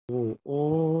for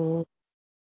all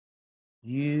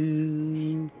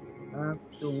you have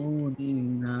done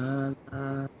in our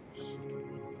life.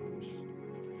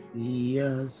 We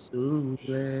are so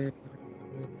glad.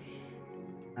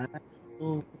 Our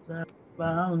souls are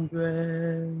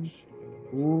boundless.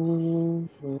 Oh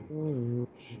Lord,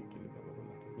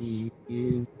 we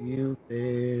give you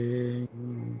thanks.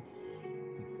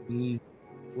 We give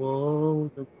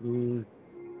all the glory.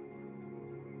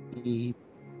 We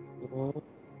give all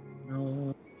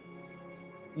honor.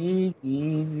 We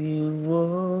give you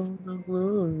all the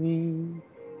glory.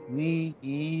 We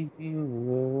give you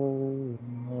all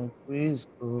honor. Praise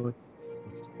God.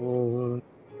 It's God.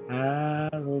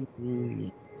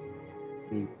 Hallelujah.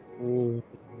 Praise God.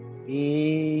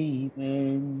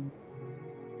 Amen.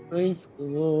 Praise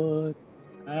God.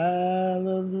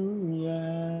 Hallelujah.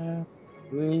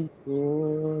 Praise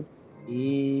God.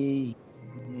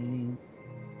 Amen.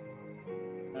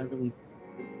 Father, we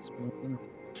pray this morning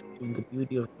in the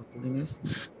beauty of your holiness.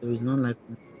 There is none like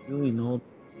unto you in all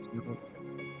in all the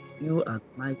earth. You are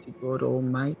mighty God,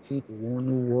 Almighty, the one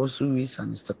who was, who is,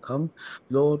 and is to come.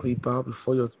 Lord, we bow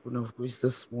before your throne of grace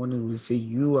this morning. We say,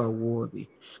 you are worthy.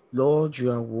 Lord,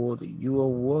 you are worthy. You are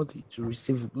worthy to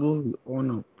receive glory,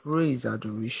 honor, praise,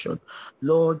 adoration.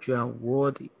 Lord, you are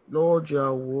worthy. Lord, you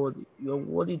are worthy. You are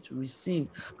worthy to receive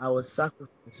our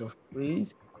sacrifice of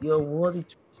praise. You are worthy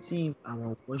to receive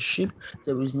our worship.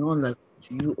 There is none like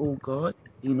to you, O God,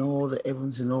 in all the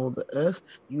heavens and all the earth.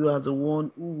 You are the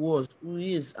one who was, who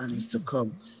is, and is to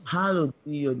come. Hallowed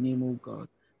be your name, O God.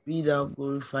 Be thou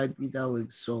glorified, be thou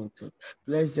exalted.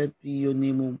 Blessed be your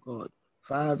name, O God.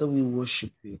 Father, we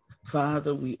worship you.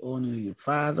 Father, we honor you.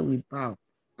 Father, we bow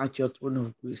at your throne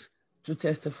of grace to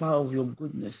testify of your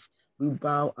goodness. We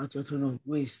bow at your throne of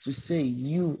grace to say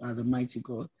you are the mighty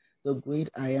God, the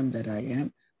great I am that I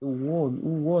am, the one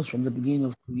who was from the beginning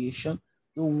of creation,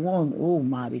 the one, oh,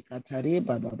 Marikatare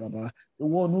Baba Baba, the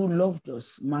one who loved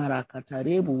us,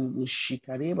 Marakatare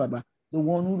Shikare Baba, the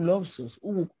one who loves us, who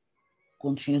will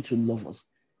continue to love us.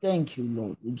 Thank you,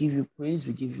 Lord. We give you praise,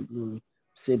 we give you glory.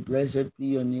 Say, blessed be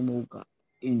your name, O God.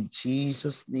 In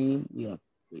Jesus' name we have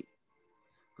prayed.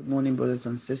 Good morning, brothers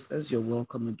and sisters. You're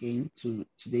welcome again to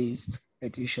today's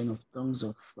edition of Tongues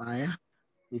of Fire.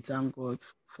 We thank God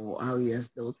for how he has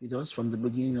dealt with us from the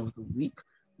beginning of the week.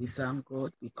 We thank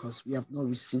God because we have not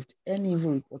received any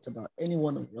evil report about any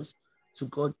one of us. To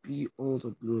God be all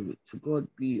the glory. To God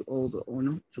be all the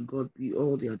honor. To God be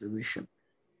all the adoration.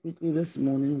 Quickly this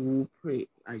morning, we will pray.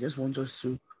 I just want us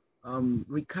to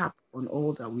recap on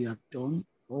all that we have done,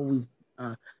 all we've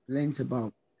learned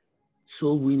about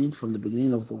soul winning from the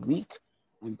beginning of the week,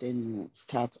 and then we'll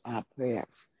start our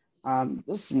prayers.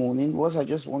 This morning, what I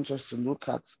just want us to look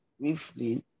at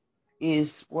briefly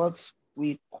is what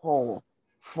we call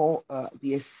for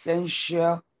the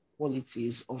essential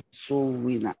qualities of a soul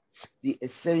winner. The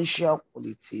essential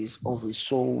qualities of a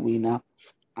soul winner.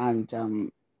 And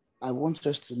I want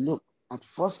us to look at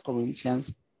 1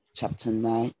 Corinthians chapter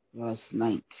 9, verse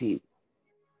 19.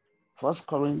 1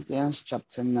 Corinthians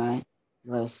chapter 9,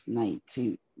 verse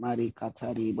 19. Mari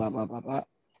katari baba baba.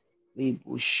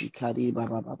 Ribu shikari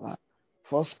baba baba.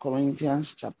 1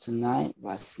 Corinthians chapter 9,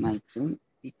 verse 19.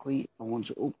 Quickly, I want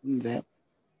to open there.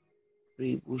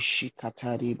 Ribu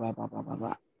shikatari baba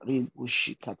baba. Ribu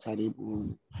shikatari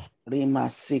bu. Rima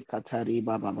sikatari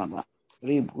baba baba.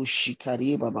 Ribu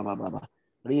shikari baba baba.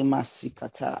 Rima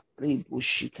sikata. Ribu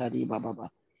shikari baba baba.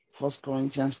 1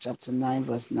 Corinthians chapter 9,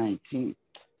 verse 19.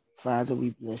 Father, we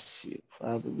bless you.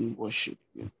 Father, we worship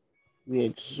you. We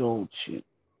exalt you.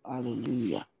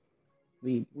 Hallelujah.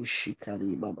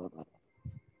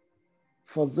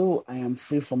 For though I am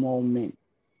free from all men,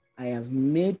 I have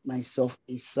made myself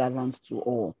a servant to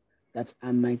all, that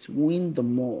I might win the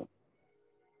more.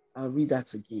 I'll read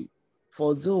that again.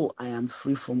 For though I am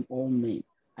free from all men,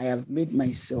 I have made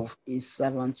myself a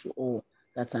servant to all,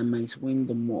 that I might win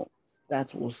the more.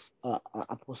 That was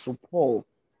Apostle Paul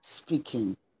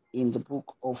speaking in the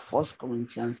book of 1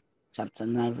 Corinthians chapter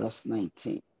 9, verse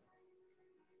 19.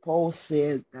 Paul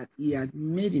said that he had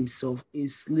made himself a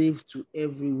slave to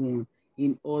everyone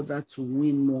in order to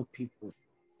win more people.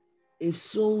 A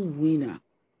soul winner,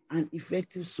 an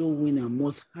effective soul winner,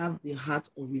 must have the heart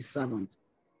of a servant.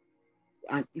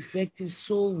 An effective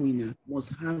soul winner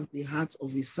must have the heart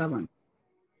of a servant.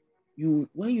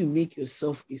 When you make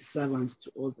yourself a servant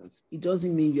to others, it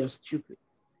doesn't mean you're stupid.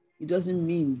 It doesn't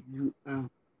mean you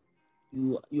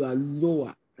are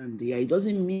lower than they are. It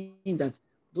doesn't mean that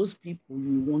those people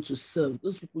you want to serve,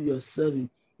 those people you're serving,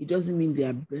 it doesn't mean they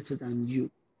are better than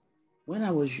you. When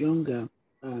I was younger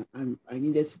and I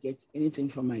needed to get anything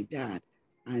from my dad,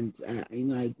 and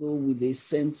I go with a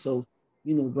sense of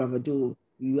bravado.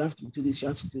 You have to do this, you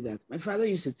have to do that. My father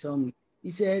used to tell me, he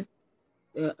said,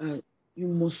 you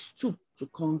must stoop to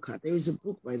conquer. There is a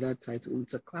book by that title.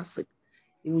 It's a classic.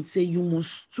 It would say, you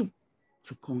must stoop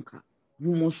to conquer.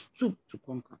 You must stoop to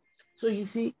conquer. So you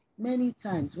see, many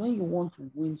times when you want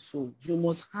to win souls, you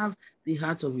must have the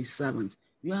heart of a servant.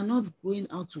 You are not going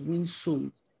out to win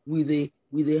souls with a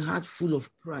heart full of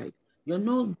pride. You're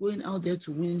not going out there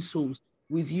to win souls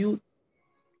with you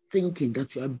thinking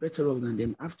that you are better off than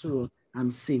them. After all,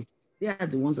 I'm saved. They are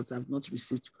the ones that have not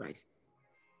received Christ.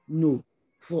 No.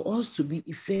 For us to be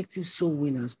effective soul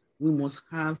winners, we must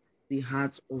have the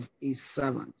heart of a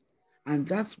servant. And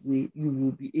that way you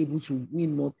will be able to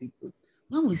win more people.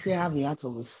 When we say have the heart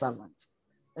of a servant,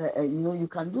 you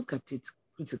can look at it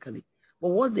critically. But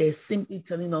what they're simply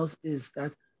telling us is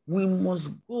that we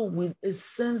must go with a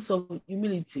sense of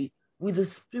humility, with a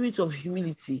spirit of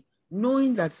humility,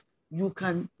 knowing that you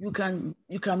can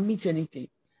meet anything.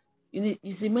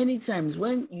 You see, many times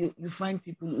when you find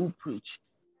people who preach,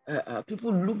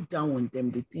 people look down on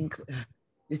them. They think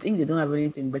they don't have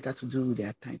anything better to do with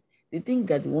their time. They think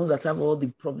that the ones that have all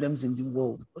the problems in the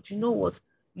world. But you know what?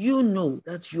 You know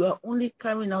that you are only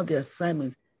carrying out the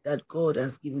assignment that God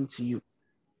has given to you.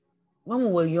 When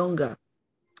we were younger,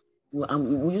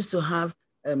 we used to have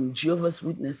Jehovah's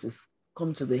Witnesses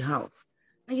come to the house.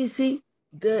 And you see,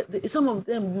 some of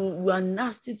them, you are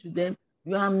nasty to them,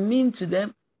 you are mean to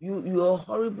them, you are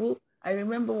horrible. I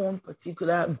remember one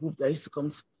particular group that used to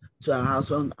come to our house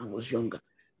when I was younger.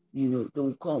 They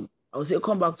will come. I would say,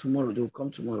 come back tomorrow. They will come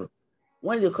tomorrow.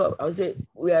 When they come, I would say,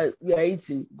 we are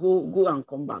eating. Go and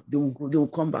come back. They will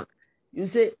come back. You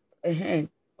say,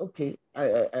 okay.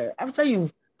 After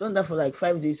you've done that for like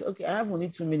 5 days, okay, I have only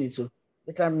 2 minutes, so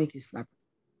better make it snap.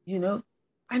 And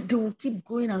they will keep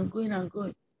going and going and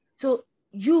going. So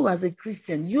you as a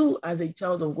Christian, you as a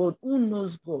child of God, who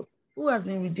knows God, who has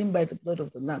been redeemed by the blood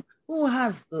of the Lamb, who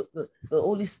has the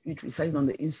Holy Spirit residing on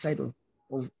the inside of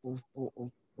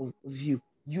you,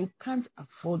 you can't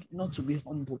afford not to be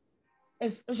humble,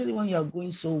 especially when you are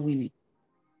going soul winning.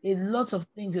 A lot of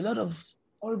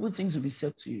horrible things will be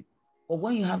said to you. But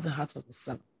when you have the heart of a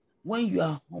servant, when you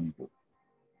are humble,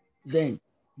 then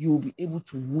you will be able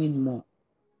to win more.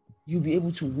 You'll be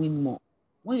able to win more.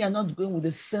 When you're not going with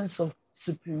a sense of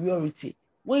superiority,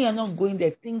 when you're not going there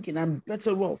thinking I'm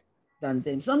better off than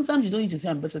them. Sometimes you don't need to say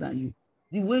I'm better than you.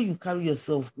 The way you carry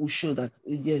yourself will show that,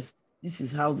 yes, this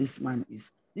is how this man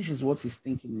is. This is what he's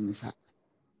thinking in his heart.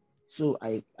 So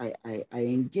I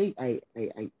engage,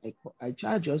 I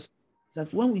charge us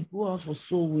that when we go out for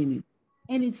soul winning,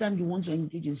 anytime you want to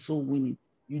engage in soul winning,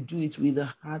 you do it with the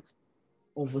heart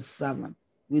of a servant,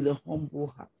 with a humble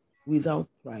heart, without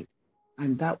pride.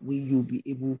 And that way you'll be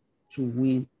able to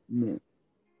win more.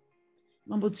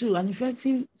 Number 2, an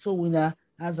effective soul winner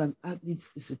has an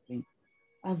athlete's discipline.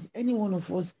 Has any one of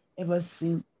us ever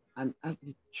seen an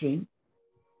athlete train?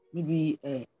 Maybe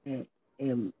a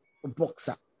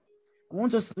boxer. I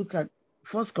want us to look at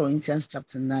 1 Corinthians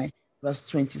chapter 9, verse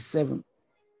 27.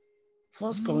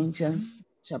 1 Corinthians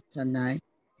chapter 9,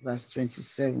 verse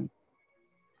 27.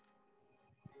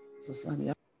 So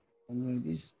Sammy,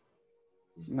 this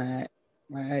is my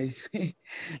eyes.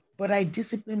 But I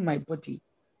discipline my body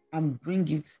and bring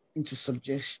it into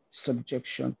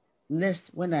subjection,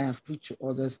 lest when I have preached to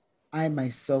others, I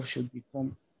myself should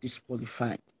become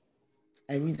disqualified.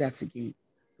 I read that again.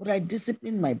 But I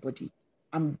discipline my body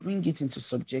and bring it into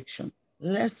subjection,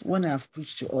 lest when I have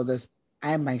preached to others,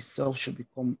 I myself should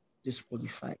become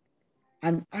disqualified.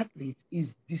 An athlete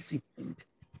is disciplined.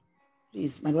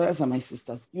 Please, my brothers and my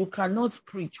sisters, you cannot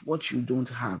preach what you don't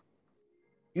have.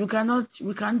 We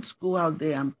can't go out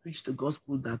there and preach the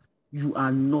gospel that you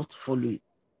are not following.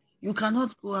 You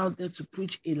cannot go out there to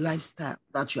preach a lifestyle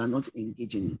that you are not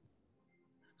engaging in.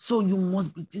 So you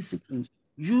must be disciplined.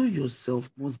 You yourself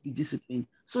must be disciplined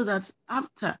so that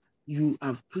after you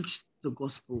have preached the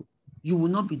gospel, you will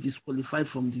not be disqualified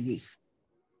from the race.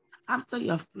 After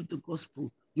you have preached the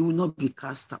gospel, you will not be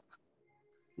cast out.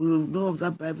 We will know of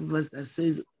that Bible verse that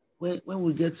says, when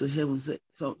we get to heaven,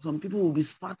 some people will be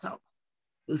spat out.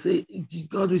 They'll say,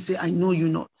 God will say, I know you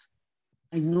not.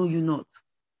 I know you not.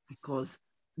 Because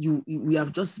we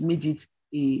have just made it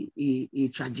a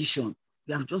tradition.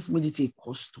 We have just made it a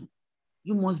custom.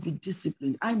 You must be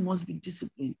disciplined. I must be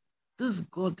disciplined. This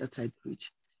God that I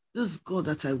preach, this God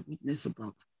that I witness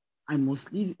about, I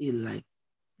must live a life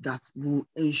that will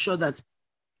ensure that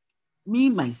me,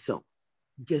 myself,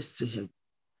 gets to heaven.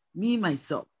 Me,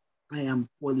 myself, I am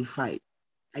qualified.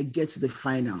 I get to the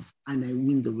finals and I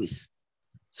win the race.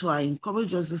 So I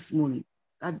encourage us this morning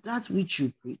that which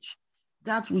you preach,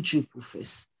 that which you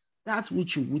profess, that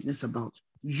which you witness about,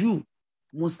 you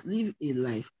must live a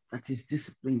life that is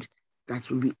disciplined, that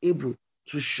will be able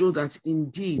to show that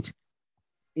indeed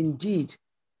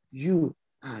you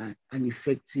are an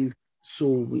effective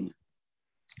soul winner.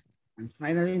 And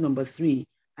finally, number 3,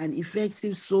 an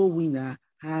effective soul winner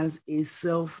has a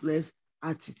selfless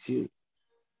attitude.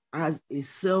 An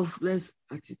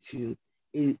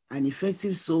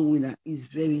effective soul winner is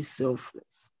very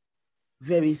selfless.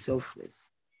 Very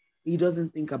selfless. He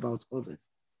doesn't think about others.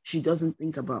 She doesn't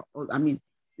think about,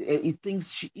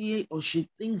 he or she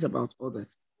thinks about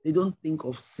others. They don't think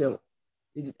of self.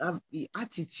 They have the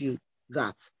attitude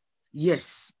that,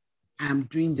 yes, I'm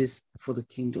doing this for the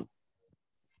kingdom.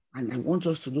 And I want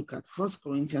us to look at 1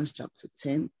 Corinthians chapter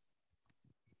 10.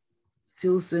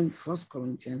 Still same 1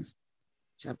 Corinthians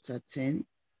chapter 10,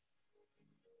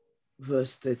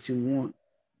 verse 31.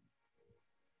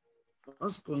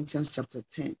 1 Corinthians chapter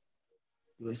 10,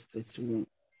 verse 31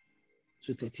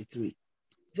 to 33.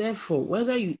 Therefore,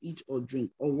 whether you eat or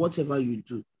drink or whatever you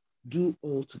do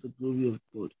all to the glory of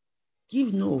God.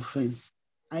 Give no offense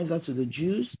either to the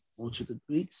Jews or to the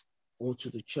Greeks or to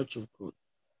the church of God,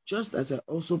 just as I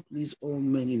also please all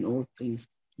men in all things,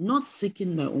 not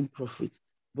seeking my own profit,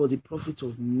 but the profit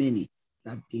of many,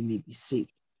 that they may be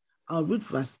saved. I'll read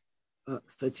verse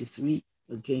 33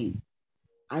 again.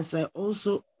 As I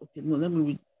also, let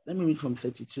me read from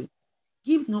 32.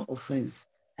 Give no offense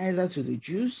either to the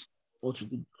Jews or to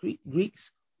the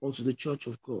Greeks or to the church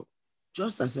of God,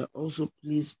 just as I also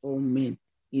please all men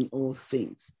in all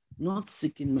things, not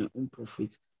seeking my own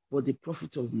profit, but the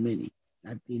profit of many,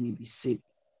 that they may be saved.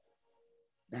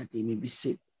 That they may be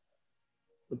saved.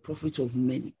 The profit of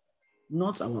many,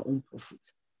 not our own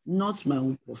profit, not my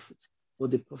own profit,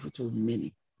 but the profit of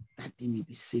many, that they may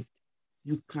be saved.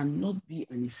 You cannot be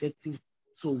an effective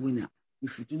soul winner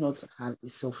if you do not have a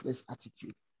selfless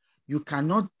attitude. You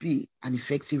cannot be an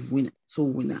effective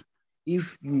soul winner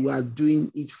if you are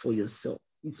doing it for yourself.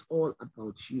 It's all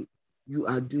about you. You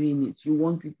are doing it. You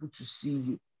want people to see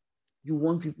you. You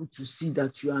want people to see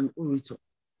that you are an orator.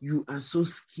 You are so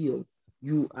skilled.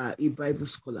 You are a Bible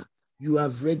scholar. You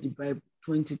have read the Bible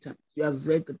 20 times. You have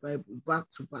read the Bible back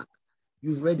to back.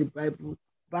 You've read the Bible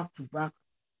back to back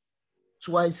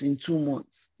twice in 2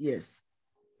 months. Yes.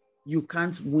 You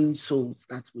can't win souls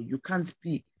that way. You can't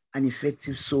be an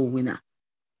effective soul winner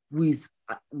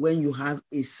when you have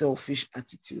a selfish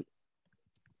attitude.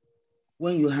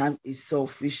 When you have a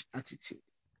selfish attitude.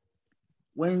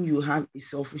 When you have a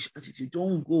selfish attitude,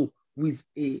 don't go with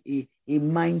a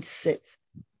mindset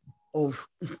of,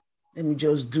 let me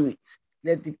just do it.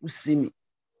 Let people see me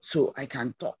so I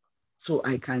can talk, so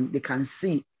they can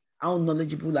see how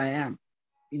knowledgeable I am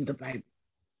in the Bible.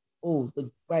 Oh,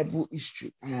 the Bible is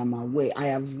true. I am aware. I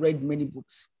have read many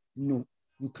books. No,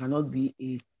 you cannot be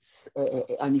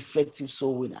an effective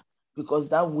soul winner, because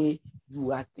that way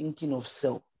you are thinking of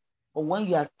self. But when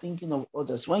you are thinking of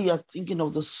others, when you are thinking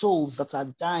of the souls that are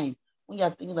dying, when you are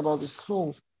thinking about the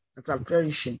souls that are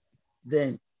perishing,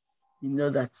 then you know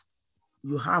that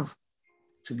you have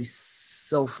to be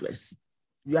selfless.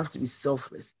 You have to be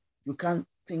selfless. You can't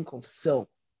think of self.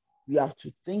 You have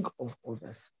to think of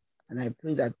others. And I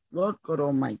pray that Lord God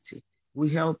Almighty will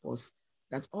help us,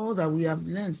 that all that we have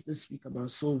learned this week about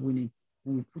soul winning,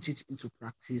 we will put it into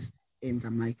practice in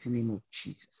the mighty name of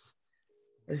Jesus.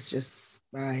 Let's just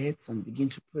bow our heads and begin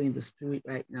to pray in the Spirit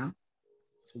right now.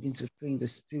 Let's begin to pray in the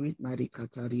Spirit. Mari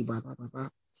katari baba baba,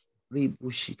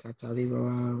 rebushi katari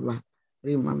baba,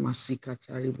 remamasi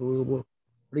katari bobo,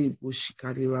 rebushi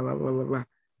kari baba baba,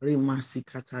 remasi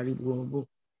katari bobo,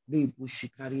 rebushi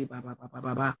kari baba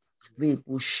baba,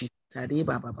 rebushi kari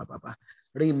baba baba,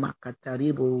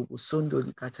 remakatari bobo,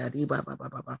 sondoli katari baba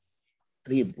baba,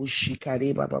 rebushi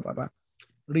kari baba baba,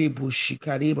 rebushi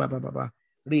kari baba baba.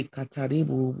 I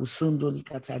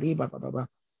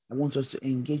want us to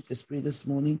engage the Spirit this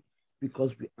morning,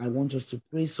 because I want us to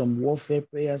pray some warfare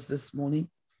prayers this morning.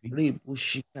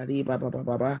 Rebushi kari baba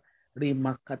baba,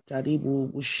 remakatari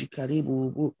bushi kari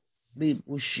bubu,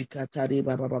 rebushi katari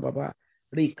baba baba,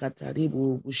 rekatari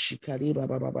bushi kari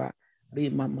baba baba,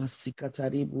 remamasi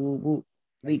katari bubu,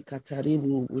 rekatari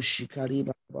bushi kari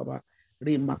baba baba,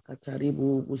 remakatari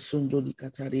bubu sundoli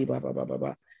katari baba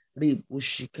baba.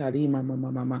 Rebushikari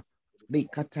mama,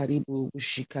 rekataribu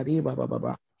bushikari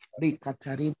baba,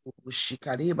 rekataribu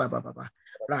bushikari baba,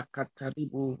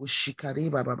 rakataribu bushikari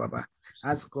baba.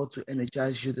 Ask God to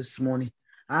energize you this morning.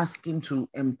 Ask Him to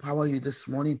empower you this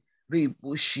morning.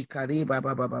 Rebushikari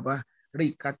baba,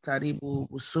 rekataribu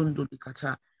busundu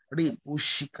likata,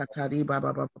 rebushikatari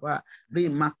baba,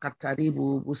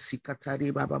 remakataribu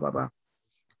busikatari baba.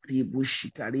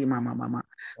 Ribushikari mama mama.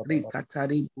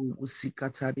 Rikatari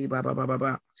bubusikatari baba baba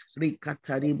baba.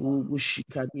 Rikatari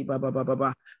bubushikari baba baba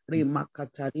baba.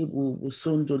 Rimakatari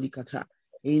bubusondolikata.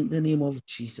 In the name of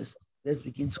Jesus, let's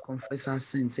begin to confess our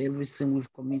sins, every sin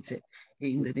we've committed.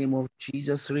 In the name of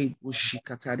Jesus,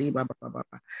 Ribushikatari baba baba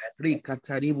baba.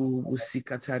 Rikatari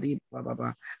bubusikatari baba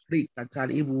baba.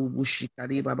 Rikatari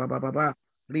bubushikari baba baba baba.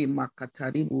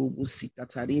 Rimakatari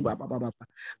bubusikatari baba baba baba.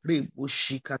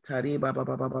 Rebushikatari baba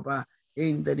baba baba.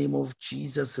 In the name of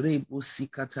Jesus,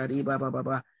 Rebusikatari baba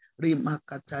baba.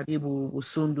 Remakatari bubu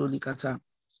sundulikata.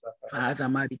 Father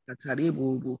Marikatari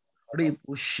bubu.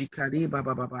 Rebushikari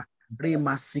baba baba.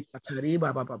 Remasikatari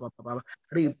baba baba baba.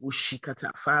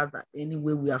 Rebushikata. Father, any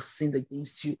way we have sinned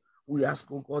against you, we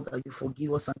ask, oh God, that you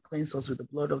forgive us and cleanse us with the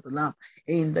blood of the Lamb.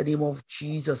 In the name of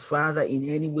Jesus, Father, in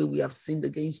any way we have sinned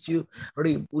against you,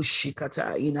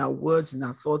 Rebushikata, in our words, in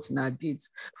our thoughts, in our deeds,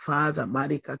 Father,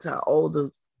 Marikata, all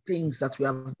the things that we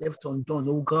have left undone,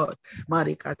 oh God.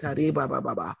 Marikata, Reba,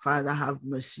 Baba, Father, have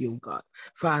mercy, oh God.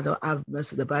 Father, have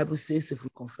mercy. The Bible says if we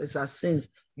confess our sins,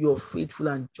 you are faithful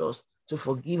and just to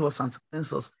forgive us and to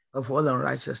cleanse us of all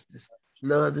unrighteousness.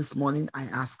 Lord, this morning I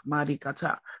ask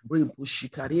Marikata,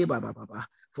 Rebushikare Baba Baba,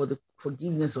 for the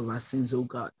forgiveness of our sins, oh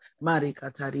God.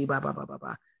 Marikatari Baba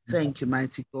Baba. Thank you,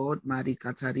 mighty God.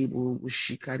 Marikatari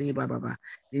Bushikare Baba Baba.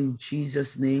 In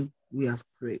Jesus' name we have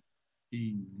prayed.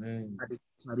 Amen.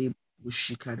 Marikatari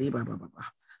Bushikare Baba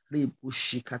Baba.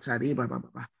 Rebushikatari Baba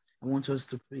Baba. I want us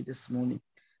to pray this morning.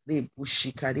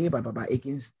 Rebushikare Baba Baba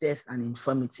against death and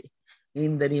infirmity.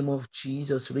 In the name of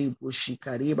Jesus, the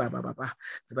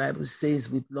Bible says,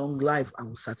 with long life, I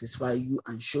will satisfy you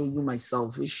and show you my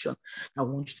salvation. I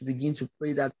want you to begin to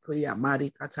pray that prayer.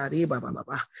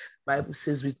 The Bible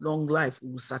says, with long life, it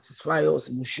will satisfy us,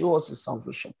 it will show us his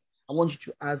salvation. I want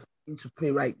you to ask him to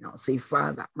pray right now. Say,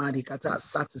 Father,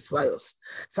 satisfy us.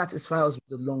 Satisfy us with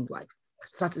the long life.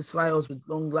 Satisfy us with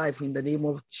long life in the name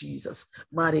of Jesus.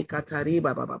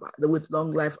 With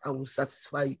long life, I will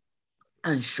satisfy you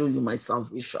and show you my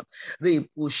salvation.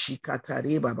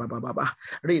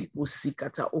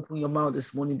 Open your mouth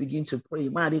this morning, begin to pray.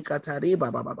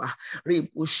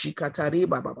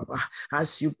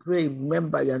 As you pray,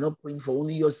 remember you are not praying for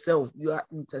only yourself, you are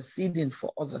interceding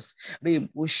for others.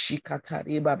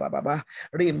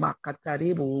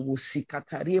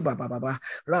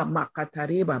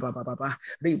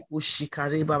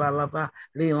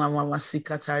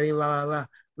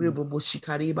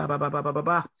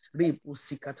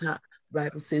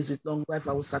 Bible says, with long life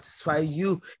I will satisfy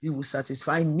you, you will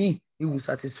satisfy me, he will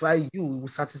satisfy you, he will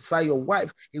satisfy your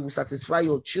wife, he will satisfy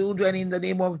your children in the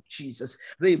name of Jesus.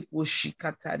 I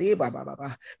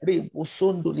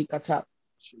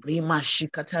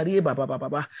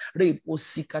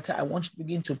want you to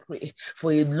begin to pray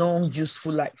for a long,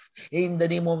 useful life. In the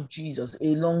name of Jesus,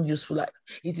 a long, useful life.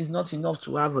 It is not enough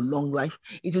to have a long life.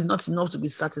 It is not enough to be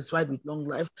satisfied with long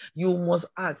life. You must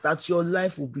ask that your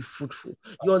life will be fruitful.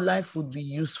 Your life will be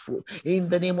useful. In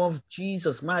the name of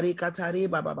Jesus, a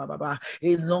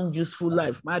long, useful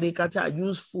life.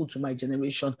 Useful to my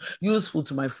generation, useful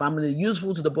to my family,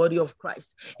 useful to the body of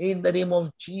Christ. In the name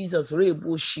of Jesus,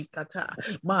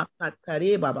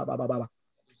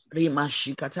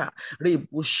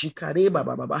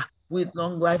 with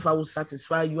long life I will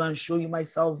satisfy you and show you my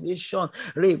salvation.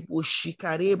 I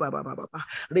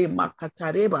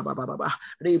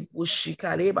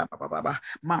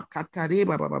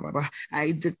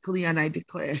declare and I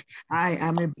declare, I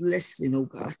am a blessing, oh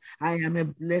God. I am a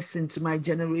blessing to my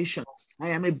generation. I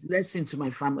am a blessing to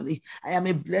my family. I am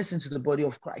a blessing to the body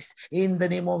of Christ. In the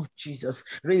name of Jesus.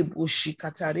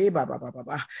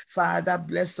 Father,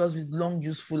 bless us with long,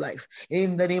 useful life.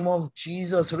 In the name of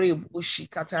Jesus. A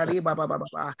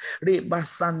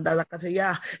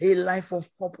life of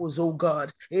purpose, oh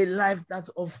God. A life that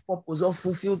of purpose, of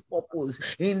fulfilled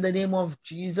purpose. In the name of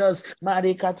Jesus. Our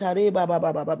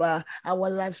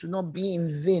lives will not be in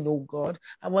vain, oh God.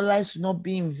 Our lives will not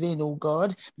be in vain, oh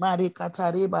God.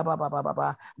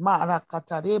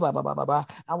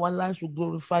 Our lives will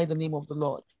glorify the name of the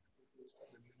Lord.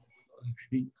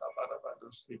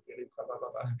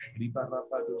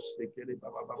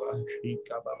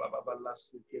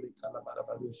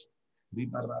 I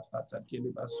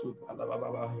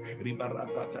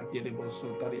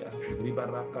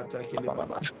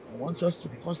want us to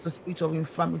cause the spirit of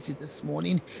infirmity this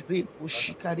morning. Begin to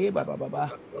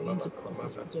cause the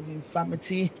spirit of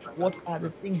infirmity. What are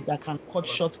the things that can cut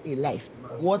short a life?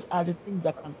 What are the things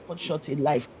that can cut short a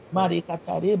life?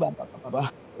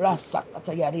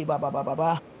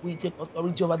 We take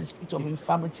authority over the spirit of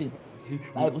infirmity.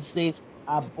 Bible says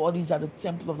our bodies are the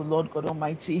temple of the Lord God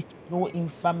Almighty. No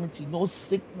infirmity, no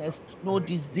sickness, no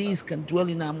disease can dwell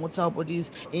in our mortal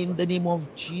bodies. In the name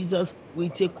of Jesus, we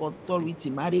take authority.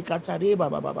 Marikatare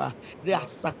baba baba,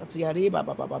 rasakatare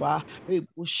baba baba,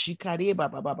 rebushikare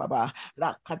baba baba,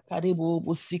 rakatare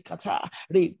busikata,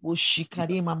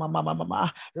 rebushikare mama mama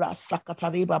mama,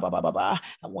 rasakatare baba baba.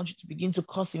 I want you to begin to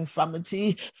curse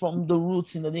infirmity from the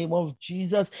roots in the name of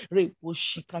Jesus.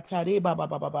 Rebushikatare baba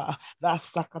baba.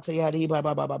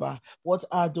 What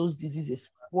are those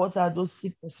diseases? What are those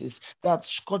sicknesses that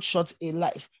cut short a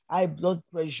life? High blood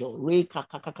pressure. We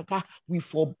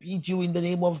forbid you in the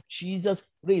name of Jesus.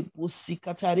 We enjoy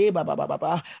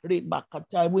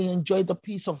the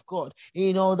peace of God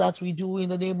in all that we do in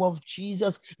the name of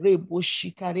Jesus.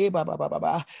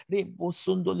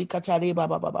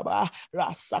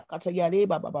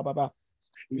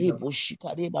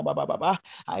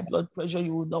 High blood pressure,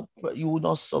 you will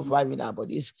not survive in our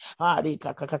bodies.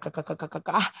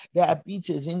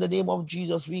 Diabetes, in the name of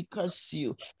Jesus, we curse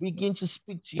you. Begin to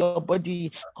speak to your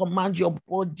body, command your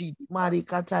body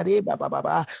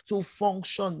to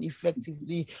function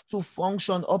effectively, to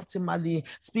function optimally.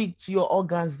 Speak to your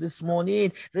organs this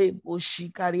morning. I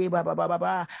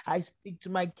speak to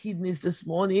my kidneys this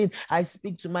morning. I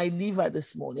speak to my liver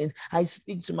this morning. I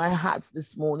speak to my heart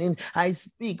this morning. I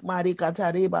speak,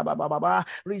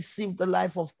 receive the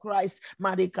life of Christ.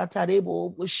 We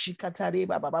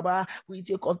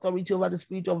take authority over the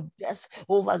spirit of death,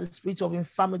 over the spirit of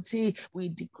infirmity. We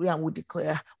decree and we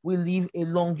declare we live a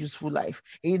long, useful life.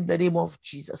 In the name of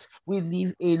Jesus, we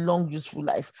live a long, useful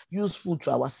life, useful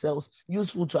to ourselves,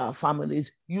 useful to our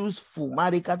families, useful,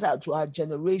 to our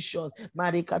generation,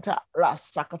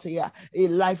 a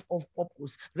life of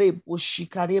purpose,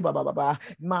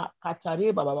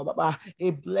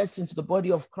 a blessing to the body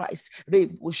of Christ.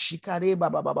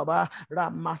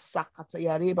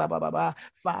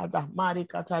 Father,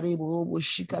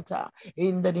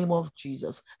 in the name of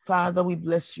Jesus. Father, we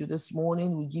bless you this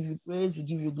morning. We give you praise. We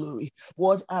give you glory.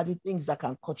 What are the things that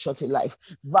can cut short a life?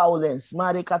 Violence.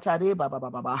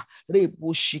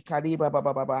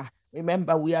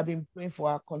 Remember, we have been praying for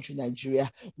our country, Nigeria.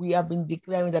 We have been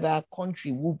declaring that our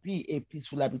country will be a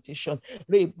peaceful habitation.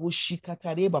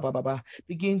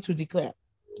 Begin to declare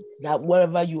that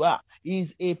wherever you are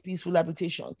is a peaceful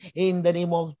habitation. In the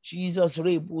name of Jesus,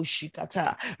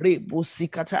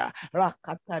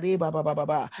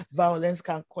 violence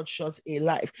can cut short a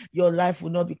life. Your life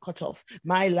will not be cut off.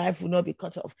 My life will not be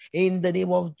cut off. In the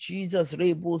name of Jesus,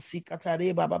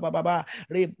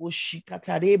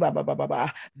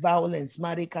 violence,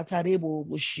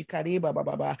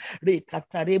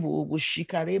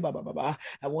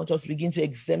 I want us to begin to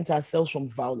exempt ourselves from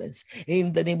violence.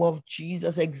 In the name of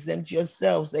Jesus, exempt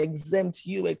yourselves, exempt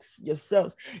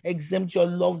yourselves, exempt your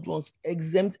loved ones,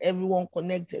 exempt everyone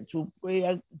connected to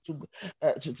prayer, to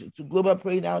global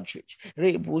prayer outreach.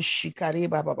 The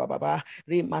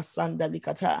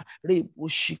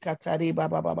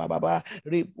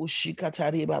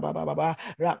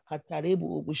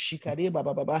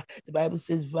Bible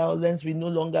says violence will no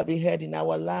longer be heard in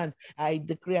our land. I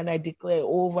decree and I declare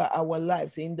over our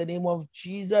lives in the name of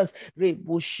Jesus.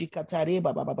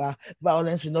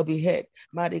 Violence will not be heard.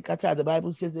 The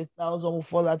Bible says 1,000 will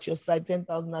fall at your side,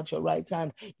 10,000 at your right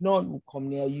hand. None will come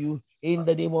near you. In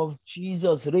the name of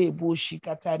Jesus, begin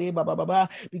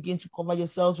to cover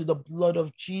yourselves with the blood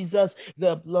of Jesus.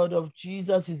 The blood of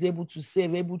Jesus is able to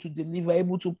save, able to deliver,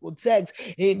 able to protect.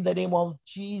 In the name of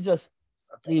Jesus.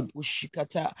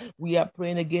 We are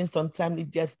praying against untimely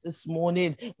death this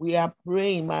morning. We are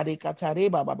praying. The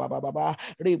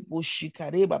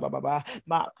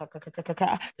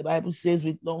Bible says,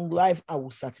 with long life, I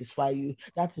will satisfy you.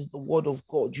 That is the word of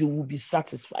God. You will be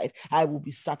satisfied. I will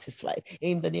be satisfied.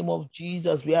 In the name of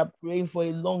Jesus, we are praying for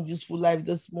a long, useful life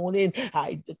this morning.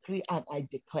 I decree and I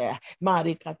declare. Not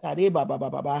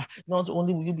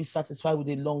only will you be satisfied with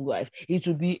a long life, it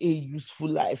will be a useful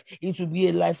life. It will be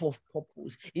a life of purpose.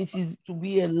 It is to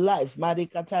be a life, a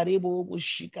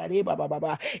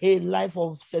life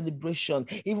of celebration.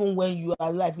 Even when you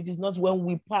are alive, it is not when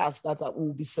we pass that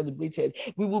will be celebrated.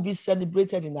 We will be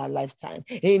celebrated in our lifetime.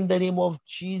 In the name of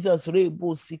Jesus, you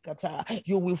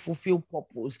will fulfill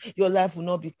purpose. Your life will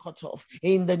not be cut off.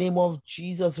 In the name of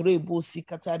Jesus, we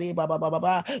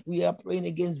are praying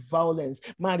against violence.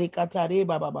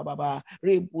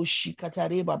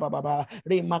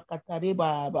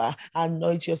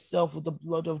 Anoint yourself with the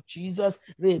blood of Jesus.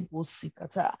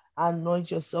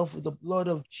 Anoint yourself with the blood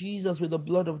of Jesus, with the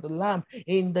blood of the Lamb.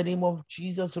 In the name of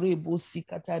Jesus.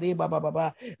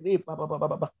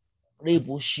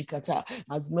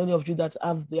 As many of you that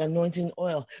have the anointing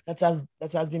oil that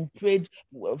has been prayed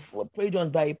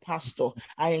on by a pastor,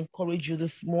 I encourage you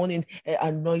this morning,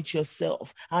 anoint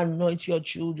yourself, anoint your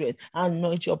children,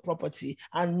 anoint your property,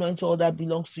 anoint all that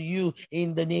belongs to you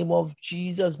in the name of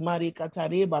Jesus.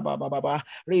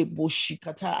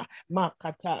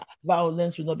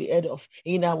 Violence will not be heard of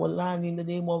in our land in the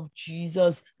name of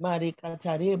Jesus.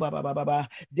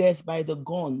 Death by the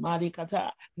gun.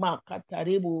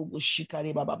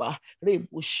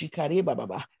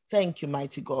 Thank you,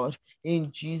 mighty God.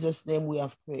 In Jesus' name we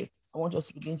have prayed. I want us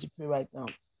to begin to pray right now.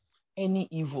 Any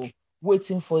evil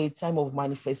waiting for a time of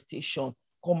manifestation,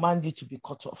 command you to be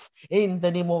cut off. In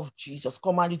the name of Jesus,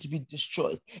 command you to be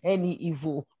destroyed. Any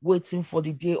evil waiting for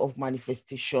the day of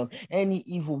manifestation, any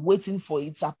evil waiting for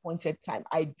its appointed time,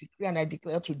 I decree and I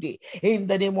declare today, in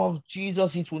the name of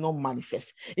Jesus, it will not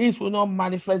manifest. It will not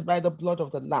manifest by the blood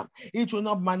of the Lamb. It will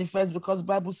not manifest because the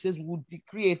Bible says we will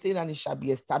decree a thing and it shall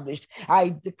be established.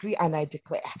 I decree and I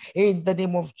declare, in the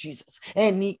name of Jesus,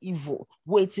 any evil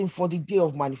waiting for the day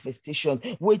of manifestation,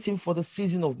 waiting for the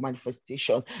season of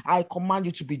manifestation, I command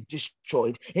you to be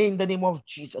destroyed in the name of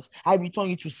Jesus. I return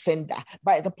you to sender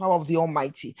by the power of the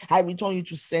Almighty. I return you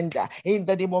to sender in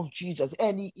the name of Jesus.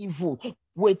 Any evil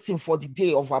waiting for the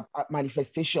day of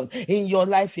manifestation in your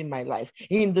life, in my life,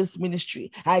 in this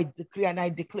ministry, I decree and I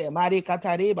declare, the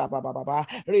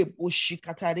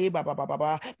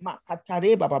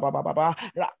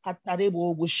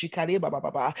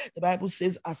Bible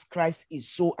says, as Christ is,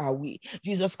 so are we.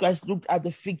 Jesus Christ looked at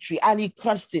the fig tree and he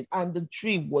cursed it, and the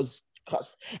tree was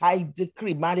cursed. I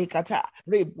decree, Marikata,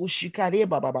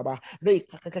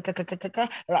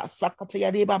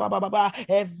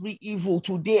 every evil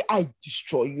today, I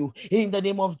destroy you in the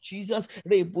name of Jesus.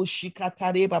 The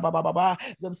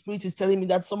Spirit is telling me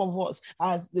that some of us,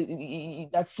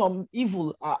 that some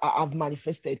evil have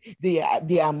manifested. They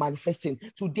are manifesting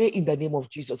today in the name of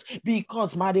Jesus,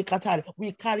 because Marikata,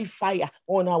 we carry fire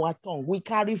on our tongue, we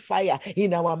carry fire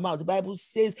in our mouth. The Bible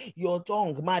says your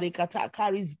tongue, Marikata,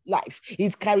 carries life.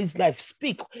 It carries life.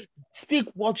 Speak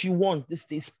what you want this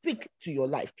day. Speak to your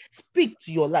life. Speak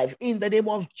to your life in the name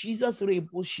of Jesus.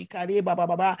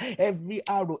 Every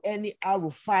arrow, any arrow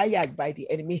fired by the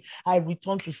enemy, I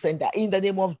return to sender in the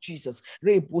name of Jesus.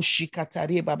 Every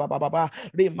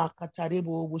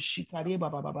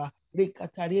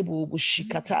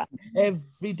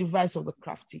device of the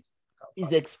crafty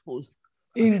is exposed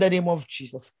in the name of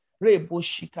Jesus. The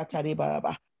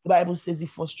Bible says he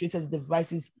frustrated the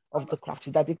devices of the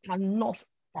crafty, that they cannot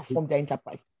perform their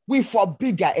enterprise. We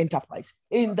forbid their enterprise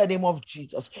in the name of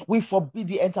Jesus. We forbid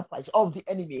the enterprise of the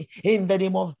enemy in the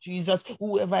name of Jesus.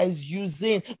 Whoever is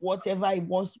using whatever he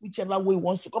wants, whichever way he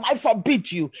wants to come, I forbid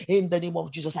you in the name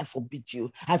of Jesus. I forbid you.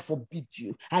 I forbid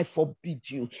you. I forbid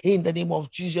you in the name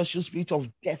of Jesus. You spirit of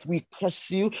death, we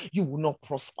curse you. You will not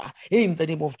prosper in the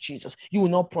name of Jesus. You will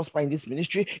not prosper in this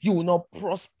ministry. You will not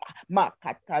prosper.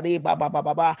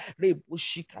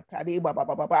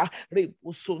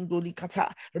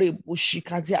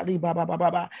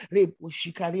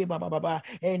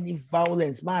 Any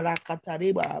violence,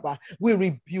 we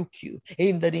rebuke you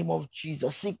in the name of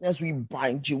Jesus. Sickness, we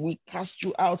bind you, we cast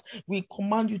you out, we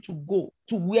command you to go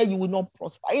to where you will not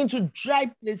prosper, into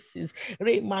dry places.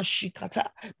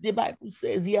 The Bible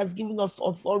says he has given us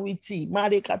authority.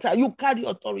 You carry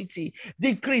authority.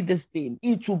 Decree this thing,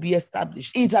 it will be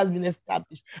established. It has been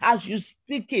established. As you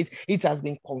speak it, it has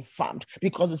been confirmed,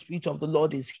 because the Spirit of the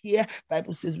Lord is here. The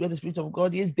Bible says where the Spirit of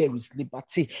God is, there is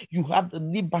liberty. You have the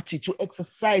liberty to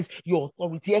exercise your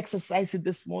authority. Exercise it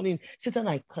this morning. Satan,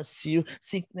 I curse you.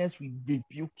 Sickness, we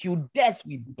rebuke you. Death,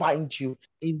 we bind you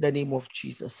in the name of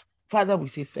Jesus. Father, we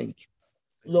say thank you.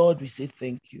 Lord, we say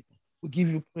thank you. We give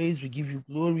you praise. We give you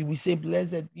glory. We say,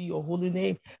 blessed be your holy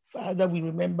name. Father, we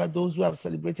remember those who have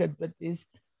celebrated birthdays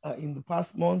in the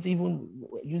past month, even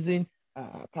using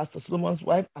Pastor Solomon's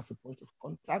wife as a point of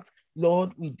contact.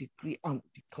 Lord, we decree and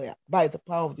declare by the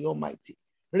power of the Almighty.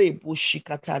 Oh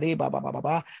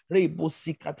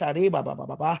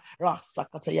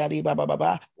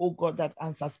God, that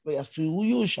answers prayers. To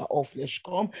you shall all flesh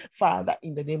come. Father,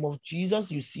 in the name of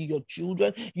Jesus, you see your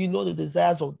children, you know the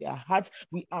desires of their hearts.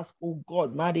 We ask, oh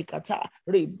God, Marikata,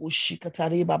 in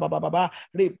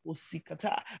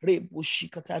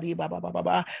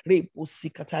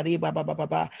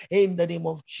the name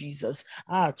of Jesus.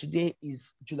 Today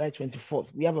is July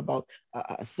 24th. We have about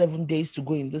 7 days to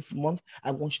go in this month.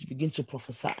 I want you to begin to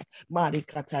prophesy.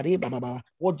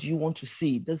 What do you want to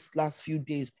see this last few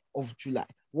days of July?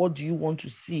 What do you want to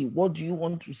see? What do you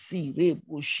want to see? Re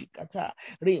bushikata,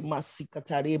 re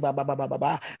masikata, re baba baba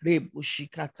baba, re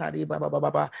bushikata, re baba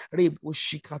baba baba, re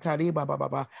bushikata, re baba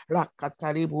baba,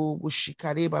 rakata, re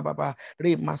bushikare baba baba,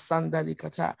 re masanda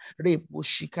likata, re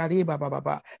bushikare baba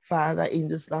baba. Father, in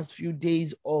this last few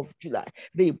days of July,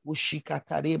 re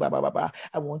bushikata, re baba baba,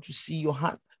 I want to see your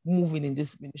hand moving in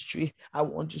this ministry. I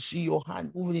want to see your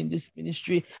hand moving in this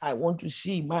ministry. I want to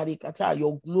see Marikata,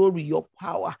 your glory, your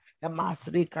power.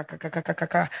 Masre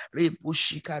kakakakakaka,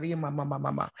 rebushikare mama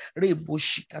mama,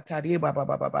 rebushikatare baba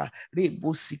baba,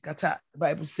 rebusikata. The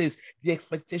Bible says the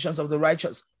expectations of the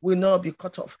righteous will not be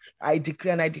cut off. I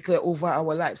declare and I declare over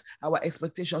our lives, our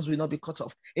expectations will not be cut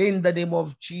off. In the name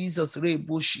of Jesus,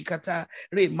 rebushikata,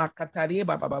 remakatare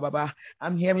baba baba.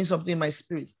 I'm hearing something in my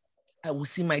spirit. I will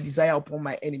see my desire upon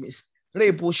my enemies.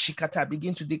 Rebo Shikata,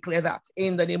 begin to declare that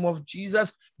in the name of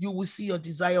Jesus, you will see your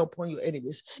desire upon your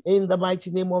enemies. In the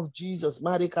mighty name of Jesus,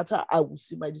 Marikata, I will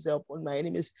see my desire upon my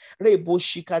enemies. Rebo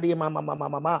Shikare mama mama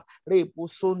mama, Rebo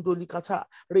Sondo Likata,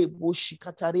 Rebo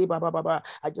Shikata re baba baba.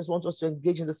 I just want us to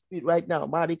engage in the spirit right now.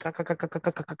 Marika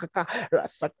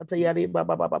Rasakata yare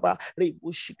baba baba,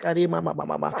 Rebo Shikare mama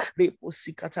mama mama, Rebo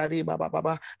Sikata re baba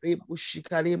baba, Rebo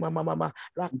Shikare mama mama,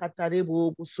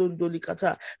 Rakatarebo Busondo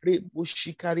Likata, Rebo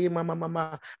Shikare mama mama,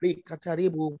 Re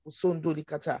Katarebo Busondo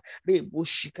Likata, Rebo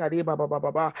Shikare baba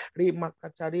baba, Re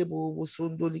Makatarebo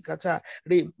Busondo Likata,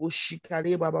 Rebo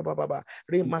Shikare baba baba,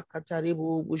 Re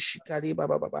Makatarebo Bushikare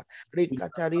baba baba, Re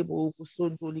Katarebo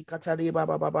Busondo Likata re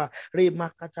baba baba, Re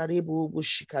Makatarebo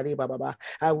Bushikare baba baba.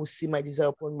 I will see my desire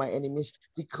upon my enemies.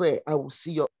 Declare, I will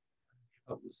see your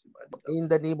in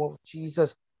the name of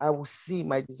Jesus. I will see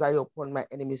my desire upon my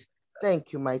enemies.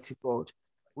 Thank you, mighty God.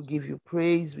 We give you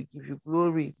praise. We give you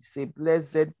glory. We say,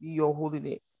 blessed be your holy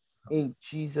name. In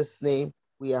Jesus' name,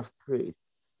 we have prayed.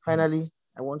 Finally,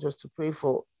 I want us to pray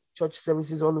for church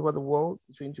services all over the world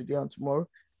between today and tomorrow,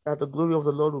 that the glory of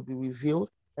the Lord will be revealed,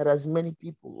 that as many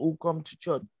people who come to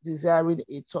church desiring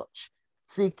a touch,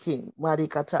 seeking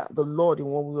Marikata, the Lord in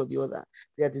one way or the other,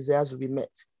 their desires will be met.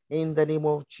 In the name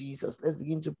of Jesus, let's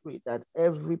begin to pray that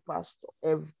every pastor,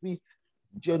 every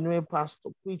genuine pastor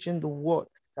preaching the word,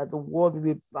 that the word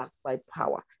will be backed by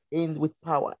power, with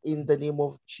power in the name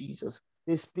of Jesus.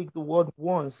 They speak the word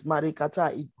once,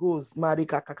 Marikata, it goes,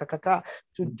 Marikakakaka,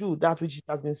 to do that which it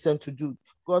has been sent to do.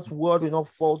 God's word will not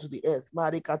fall to the earth.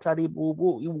 Marikata, it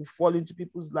will fall into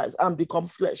people's lives and become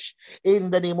flesh. In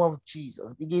the name of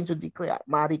Jesus, begin to declare,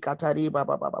 Marikata,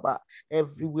 baba baba,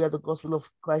 everywhere the gospel of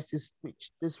Christ is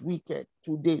preached, this weekend,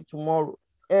 today, tomorrow,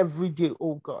 every day,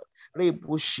 oh God.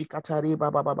 Rebo shikatare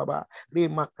baba baba, re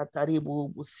makatare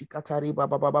bu sikatare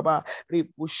baba baba,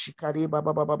 rebo shikare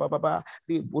baba baba baba,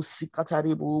 rebo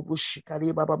sikatare bu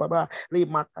shikare baba baba, re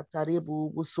makatare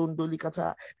bu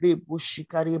sondolikata, rebo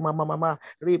shikare mama mama,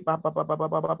 re baba baba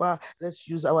baba baba. Let's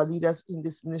use our leaders in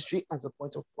this ministry as a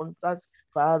point of contact.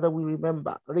 Father, we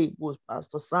remember Rebo,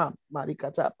 Pastor Sam,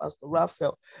 Marikata, Pastor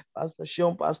Raphael, Pastor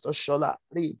Sean, Pastor Shola,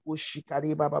 Rebo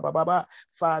shikare baba baba.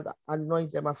 Father,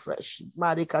 anoint them afresh.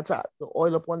 Marikata, the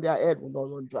oil upon their head will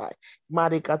not run dry.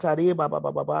 Marikata, re baba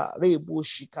baba, re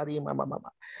bushikari mama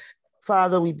mama.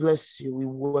 Father, we bless you. We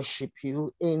worship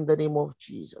you in the name of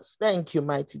Jesus. Thank you,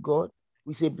 mighty God.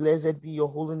 We say, blessed be your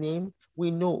holy name.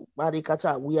 We know,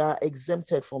 Marikata, we are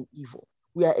exempted from evil.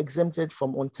 We are exempted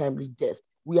from untimely death.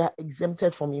 We are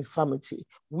exempted from infirmity.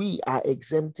 We are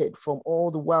exempted from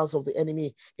all the wiles of the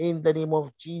enemy. In the name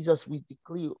of Jesus, we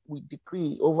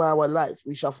decree over our lives.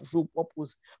 We shall fulfill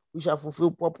purpose. We shall fulfill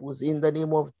purpose in the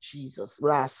name of Jesus.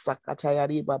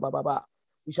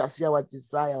 We shall see our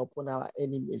desire upon our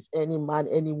enemies. Any man,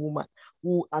 any woman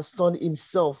who has turned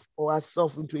himself or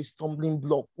herself into a stumbling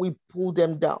block, we pull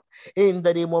them down. In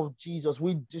the name of Jesus,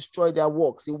 we destroy their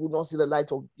works. They will not see the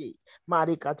light of day.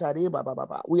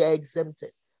 We are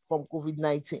exempted from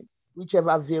COVID-19.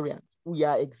 Whichever variant, we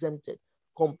are exempted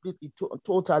completely,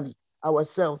 totally,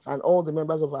 ourselves and all the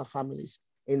members of our families,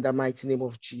 in the mighty name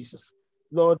of Jesus.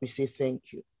 Lord, we say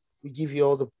thank you. We give you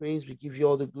all the praise. We give you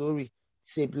all the glory.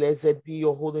 Say, blessed be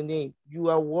your holy name. You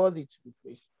are worthy to be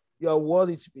praised. You are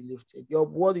worthy to be lifted. You are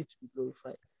worthy to be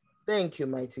glorified. Thank you,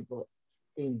 mighty God.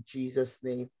 In Jesus'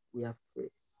 name, we have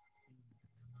prayed.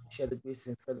 Share the grace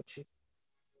and fellowship.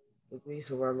 The grace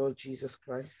of our Lord Jesus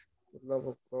Christ, the love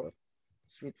of God,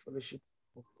 sweet fellowship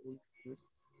of the Holy Spirit,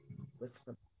 rest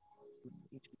with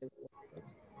each and every one of us.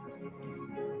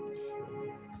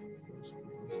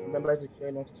 Remember to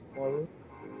join us tomorrow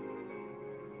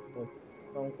for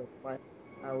Tongues of Fire,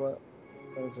 our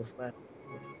Tongues of Fire.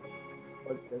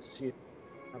 God bless you.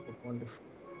 Have a wonderful